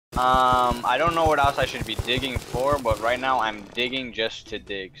I don't know what else I should be digging for, but right now I'm digging just to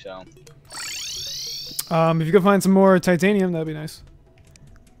dig, so. If you could find some more titanium, that'd be nice.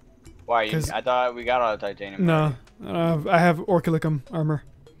 Why? I thought we got all the titanium. No, I have orcalicum armor.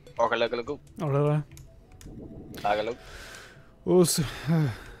 Orcalicum. Oh, let's see.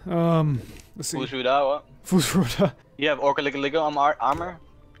 Fusuda, Fusuda. You have orcalicum armor?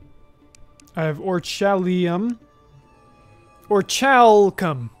 I have orchalium.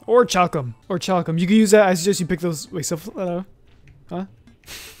 Orchalcum. You can use that. I suggest you pick those. Wait, huh?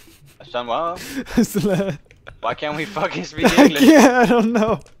 Son, what? Why can't we fucking speak I English? can't, I don't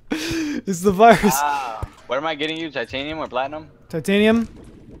know. It's the virus. Ah, what am I getting you? Titanium or platinum? Titanium.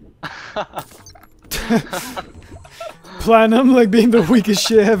 Platinum, like being the weakest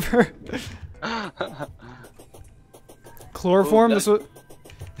shit ever. Chloroform? That's what?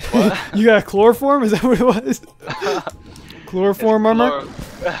 What? You got chloroform? Is that what it was? Chloroform armor?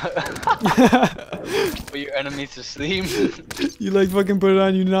 Put your enemies to sleep. You like fucking put it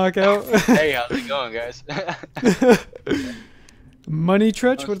on, you knock out. Hey, how's it going, guys? Money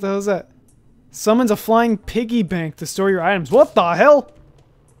Tretch? What the hell is that? Summons a flying piggy bank to store your items. What the hell?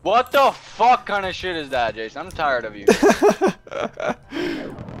 What the fuck kind of shit is that, Jason? I'm tired of you.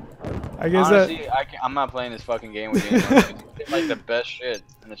 I guess honestly, I'm not playing this fucking game with you anymore. It's like the best shit,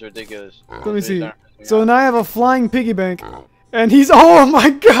 and it's ridiculous. Let me see. So now I have a flying piggy bank, and he's— oh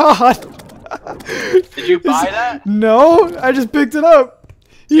my god! Did you buy that? No, I just picked it up.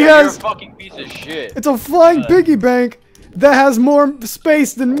 He has— you're a fucking piece of shit. It's a flying piggy bank that has more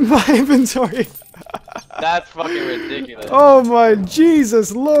space than my inventory. That's fucking ridiculous. Oh my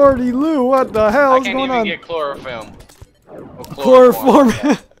Jesus, Lordy Lou, what the hell is going on? I can't even get chlorophyll. Chloroform.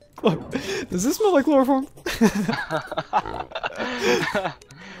 Does this smell like chloroform?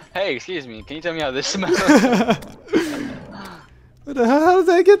 Hey, excuse me, can you tell me how this smells? What the hell? How did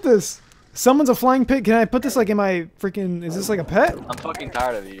I get this? Someone's a flying pig. Can I put this like in my freaking— is this like a pet? I'm fucking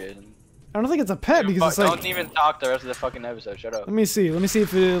tired of you, Jason. I don't think it's a pet because it's like— don't even talk the rest of the fucking episode, shut up. Let me see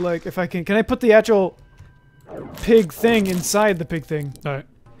if it, like, if I can I put the actual pig thing inside the pig thing? Alright.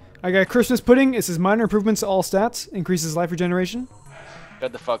 I got Christmas pudding. It says minor improvements to all stats. Increases life regeneration.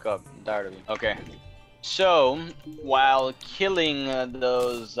 Shut the fuck up. I'm tired of you. Okay. So, while killing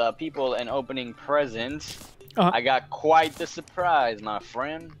those people and opening presents, I got quite the surprise, my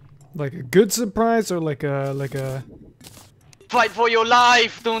friend. Like a good surprise or like a... Fight for your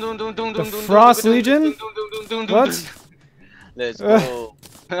life! The Frost Legion? What? Let's go.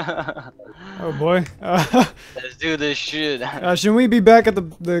 Oh boy. Let's do this shit. Shouldn't we be back at the...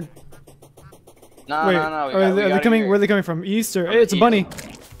 No, Wait, no. Are they coming? Where are they coming from? East or... Hey, it's a bunny.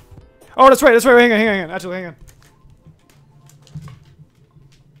 Oh, that's right. Hang on. Actually, hang on.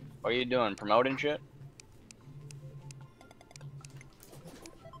 What are you doing? Promoting shit?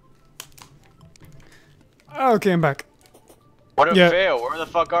 Okay, I'm back. What a fail. Where the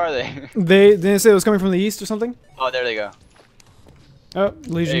fuck are they? They didn't say it was coming from the east or something? Oh, there they go. Oh,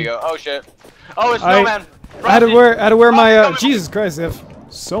 Legion. There you go. Oh shit. Oh, it's Snowman. I had to wear my Jesus Christ, they have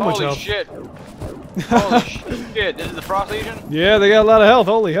so much health. Holy shit. Holy shit. This is the Frost Legion? Yeah, they got a lot of health.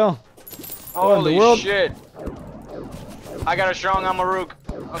 Holy hell. Holy shit. I got a strong Amaruk.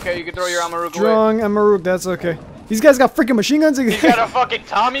 Okay, you can throw your Amaruk away. Strong Amaruk, that's okay. These guys got freaking machine guns. You got a fucking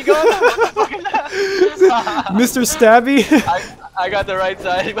Tommy gun? What the fuck is that? Mr. Stabby. I got the right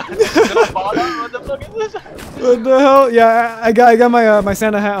side. What the fuck is this? What the hell? Yeah, I got my my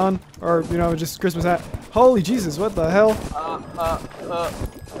Santa hat on, or you know, just Christmas hat. Holy Jesus, what the hell?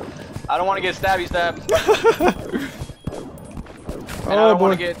 I don't want to get stabbed. And I don't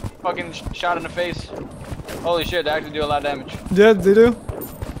want to get fucking shot in the face. Holy shit, they actually do a lot of damage. Yeah, they do.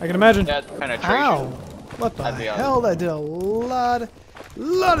 I can imagine. Yeah, penetration. Ow! What the hell? That did a lot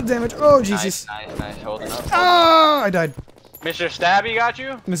of damage. Oh Jesus! Nice. Holding up. Ah! I died. Mr. Stabby got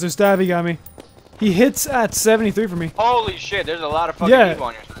you? Mr. Stabby got me. He hits at 73 for me. Holy shit! There's a lot of fucking people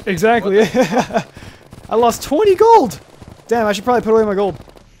on your side. Exactly. I lost 20 gold. Damn! I should probably put away my gold.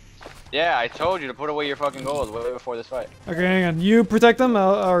 Yeah, I told you to put away your fucking gold way before this fight. Okay, hang on. You protect them,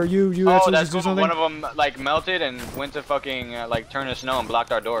 or you actually just do something? One of them like melted and went to fucking like turn to snow and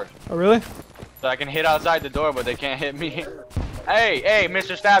blocked our door. Oh really? So I can hit outside the door, but they can't hit me. Hey,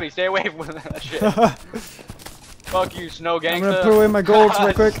 Mr. Stabby, stay away from that shit. Fuck you, snow gangster. I'm gonna put away my gold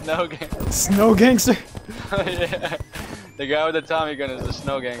real quick. Snow gangster. Yeah. The guy with the Tommy gun is the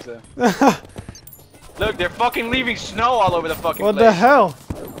snow gangster. Look, they're fucking leaving snow all over the fucking place. What the hell?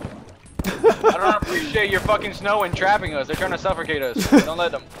 I don't appreciate your fucking snow and trapping us. They're trying to suffocate us. Don't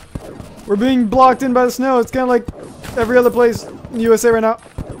let them. We're being blocked in by the snow. It's kind of like every other place in the USA right now.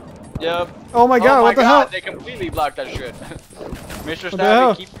 Yep. Oh my god, what the hell? They completely blocked that shit. Mr.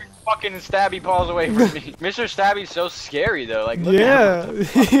 Stabby, keep your fucking stabby paws away from me. Mr. Stabby's so scary though. Like, look at him.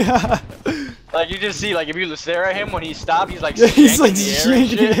 Yeah. Like you just see, like if you stare at him when he stops, he's like he's like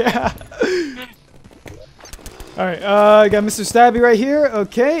shanking, yeah. All right, I got Mr. Stabby right here.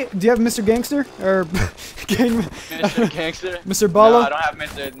 Okay, do you have Mr. Gangster or Mr. Gangster? Mr. Bala? No, I don't have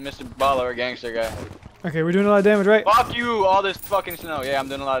Mr. Bala or Gangster guy. Okay, we're doing a lot of damage, right? Fuck you! All this fucking snow. Yeah, I'm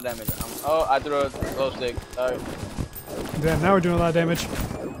doing a lot of damage. Oh, I threw a glow stick. Sorry. Damn, now we're doing a lot of damage.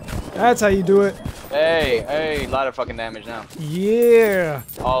 That's how you do it. Hey, a lot of fucking damage now. Yeah.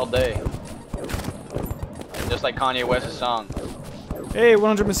 All day. Just like Kanye West's song. Hey,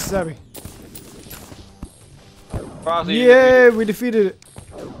 100 Mr. Stabby. Frosty, yeah, we defeated it.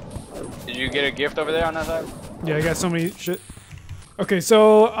 Did you get a gift over there on that side? Yeah, I got so many shit. Okay,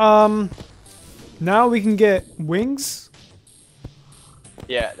 so now we can get wings.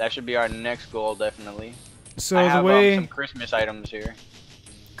 Yeah, that should be our next goal, definitely. So I the have, way some Christmas items here.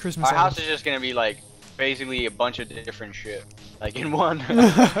 Christmas. Our house is just gonna be like basically a bunch of different shit, like in one.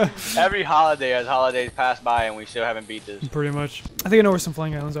 Every holiday as holidays pass by, and we still haven't beat this. Pretty much. I think I know where some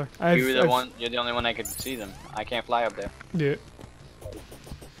flying islands are. You're the only one that can see them. I can't fly up there. Yeah.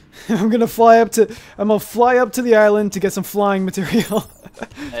 I'm gonna fly up to the island to get some flying material.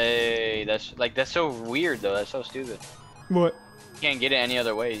 Hey, that's so weird though. That's so stupid. What? You can't get it any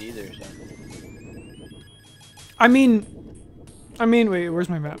other way either. So. I mean, wait, where's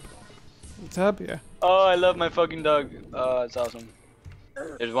my map? Tab, yeah. Oh, I love my fucking dog. It's awesome.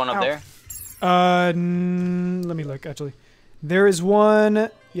 There's one up there. Let me look. Actually, there is one.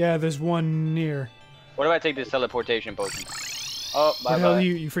 Yeah, there's one near. What if I take this teleportation potion? Oh, bye bye. Where the hell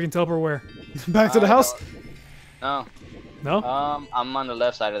you freaking teleport where? Back to the house? No. No? I'm on the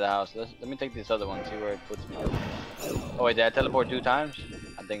left side of the house. Let me take this other one, see where it puts me. Oh wait, did I teleport 2 times?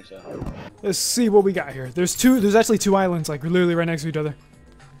 I think so. Let's see what we got here. There's actually 2 islands, like literally right next to each other.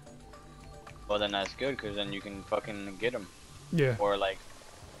 Well then that's good, cause then you can fucking get them. Yeah. Or like,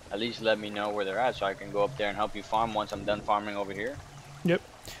 at least let me know where they're at, so I can go up there and help you farm once I'm done farming over here. Yep.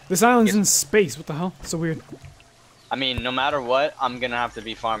 This island's in space. What the hell? So weird. I mean, no matter what, I'm gonna have to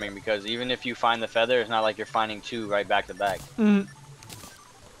be farming because even if you find the feather, it's not like you're finding 2 right back to back. Mm.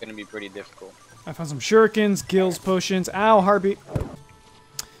 It's gonna be pretty difficult. I found some shurikens, gills, potions. Ow, heartbeat.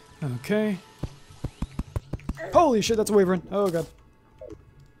 Okay. Holy shit, that's a wyvern. Oh god.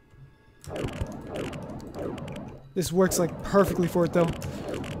 This works like perfectly for it though.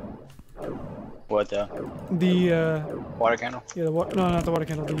 What the? The water candle? Yeah, no, not the water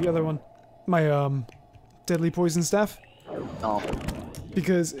candle. The other one. My deadly poison staff. Oh.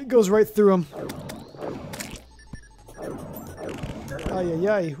 Because it goes right through them. Ay ay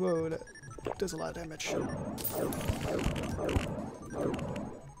ay! Whoa, that does a lot of damage.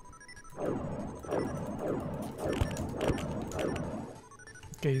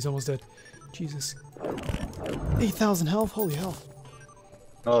 Okay, he's almost dead. Jesus. 8,000 health? Holy hell.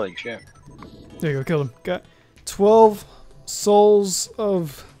 Holy shit. There you go, killed him. Got 12 souls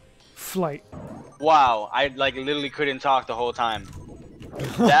of flight. Wow, I like literally couldn't talk the whole time.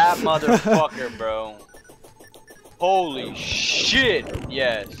 That motherfucker, bro. Holy shit,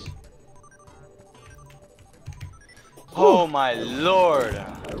 yes. Oh my lord.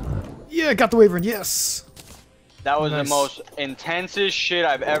 Yeah, got the wyvern, yes. That was Nice. the most intensest shit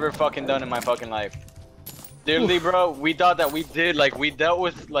I've ever fucking done in my fucking life. Literally, bro, we thought that we dealt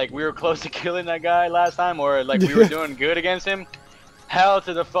with, like, we were close to killing that guy last time, or, like, we were doing good against him. Hell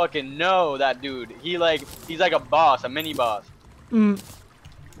to the fucking no, that dude. He's like a boss, a mini boss. Mm.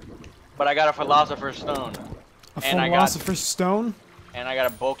 But I got a philosopher's stone. A philosopher's stone? And I got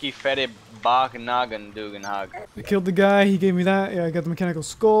a bulky fetid Bach Nagan Duganhag. I killed the guy, he gave me that. Yeah, I got the mechanical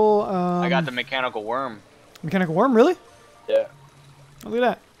skull. I got the mechanical worm. Mechanical worm, really? Yeah. Oh, look at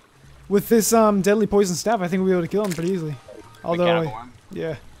that. With this deadly poison staff, I think we'll be able to kill him pretty easily. Although, worm?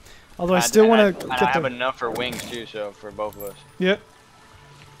 yeah. Although I still want to get I have enough for wings too, so for both of us. Yep.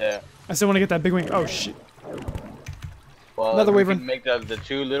 Yeah. I still want to get that big wing. Oh shit. Well, another if we wyvern. can make the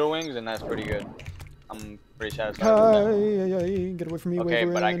 2 little wings, and that's pretty good. I'm pretty satisfied Hi, with that. get away from me, Okay,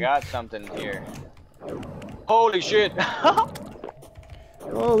 wyvern. but I got something here. Holy shit!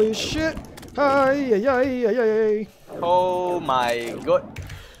 Holy shit! Hi, Oh my god.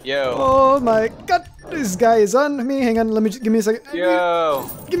 Yo. Oh my god! This guy is on me. Hang on, give me a second. Yo.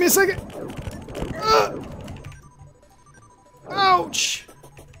 Give me a second. Ouch!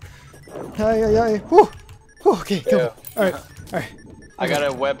 Hi. Whew. Whew. Okay, kill him. Alright. I got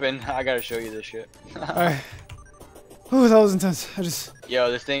a weapon. I gotta show you this shit. Alright. Oh, that was intense. Yo,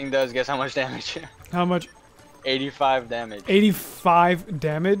 this thing does guess how much damage? How much? 85 damage. 85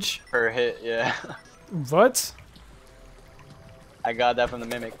 damage? Per hit, yeah. What? I got that from the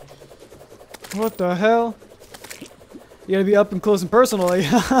mimic. What the hell? You gotta be up and close and personal, like.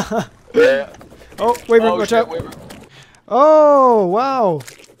 Yeah. Oh, Wyvern, watch out. Wyvern. Oh, wow.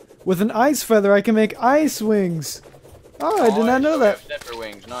 With an ice feather, I can make ice wings. Oh, I did not know that. Zephyr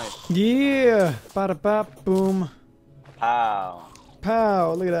wings, nice. Yeah. Bada bop, boom. Pow.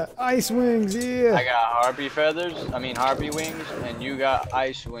 Pow. Look at that. Ice wings, yeah. I got harpy feathers. I mean harpy wings, and you got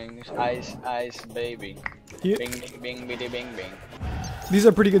ice wings. Ice, ice, baby. Yeah. Bing, bing, bing, bing, bing, bing. These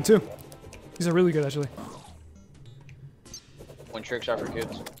are pretty good too. These are really good, actually. When tricks are for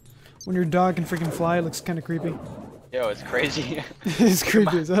kids. When your dog can freaking fly, it looks kind of creepy. Yo, it's crazy. It's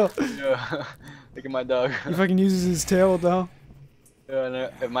creepy as hell. Yeah. Look at my dog. He fucking uses his tail though. Yeah, no,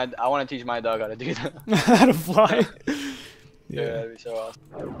 I want to teach my dog how to do that. How to fly. Yeah, that'd be so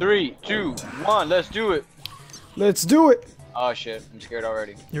awesome. 3, 2, 1, let's do it. Let's do it. Oh shit, I'm scared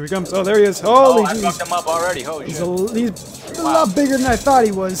already. Here he comes. Oh, there he is. Holy I fucked him up already. Holy shit. He's a lot bigger than I thought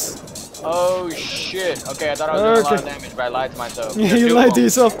he was. Oh shit. Okay, I thought I was doing a lot of damage, but I lied to myself. Yeah, you lied to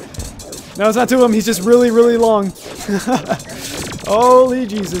yourself. No, it's not to him. He's just really, really long. Holy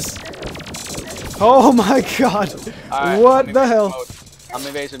Jesus. Oh my god. Right, what the hell? I'm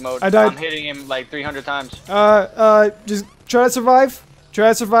invasive mode. I died. I'm hitting him like 300 times. Just try to survive. Try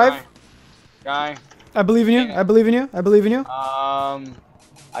to survive. Guy. I believe in you. I believe in you. I believe in you.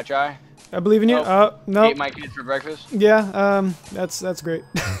 I try. I believe in you. No. Ate my kids for breakfast. Yeah. That's great.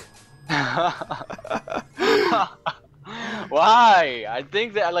 Why? I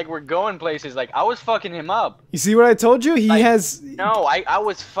think that like we're going places. Like I was fucking him up. You see what I told you? He like, has. No, I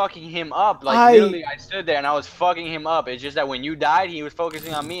was fucking him up. Like literally, I stood there and I was fucking him up. It's just that when you died, he was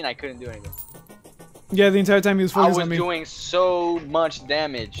focusing on me and I couldn't do anything. Yeah, the entire time he was focused on me. I was doing so much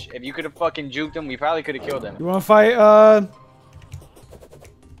damage. If you could have fucking juked him, we probably could have killed him. You want to fight?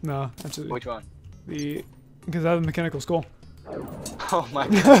 No, actually. Which one? Because I have a mechanical skull. Oh my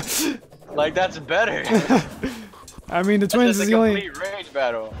god. Like that's better. I mean, the twins is the only. Range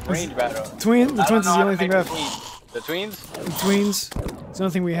battle. Range battle. The twins is the only thing we have. The tweens? The tweens. It's the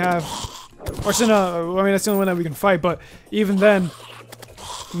only thing we have. Or so no, I mean that's the only one that we can fight. But even then,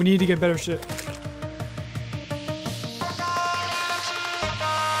 we need to get better shit.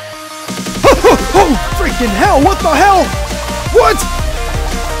 Oh, freaking hell! What the hell? What?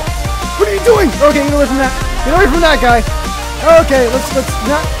 What are you doing? Okay, get away from that. Get away from that guy. Okay, let's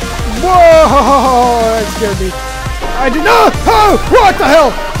not. Whoa! That scared me. I did not. Oh, what the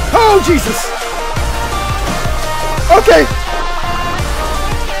hell? Oh, Jesus. Okay.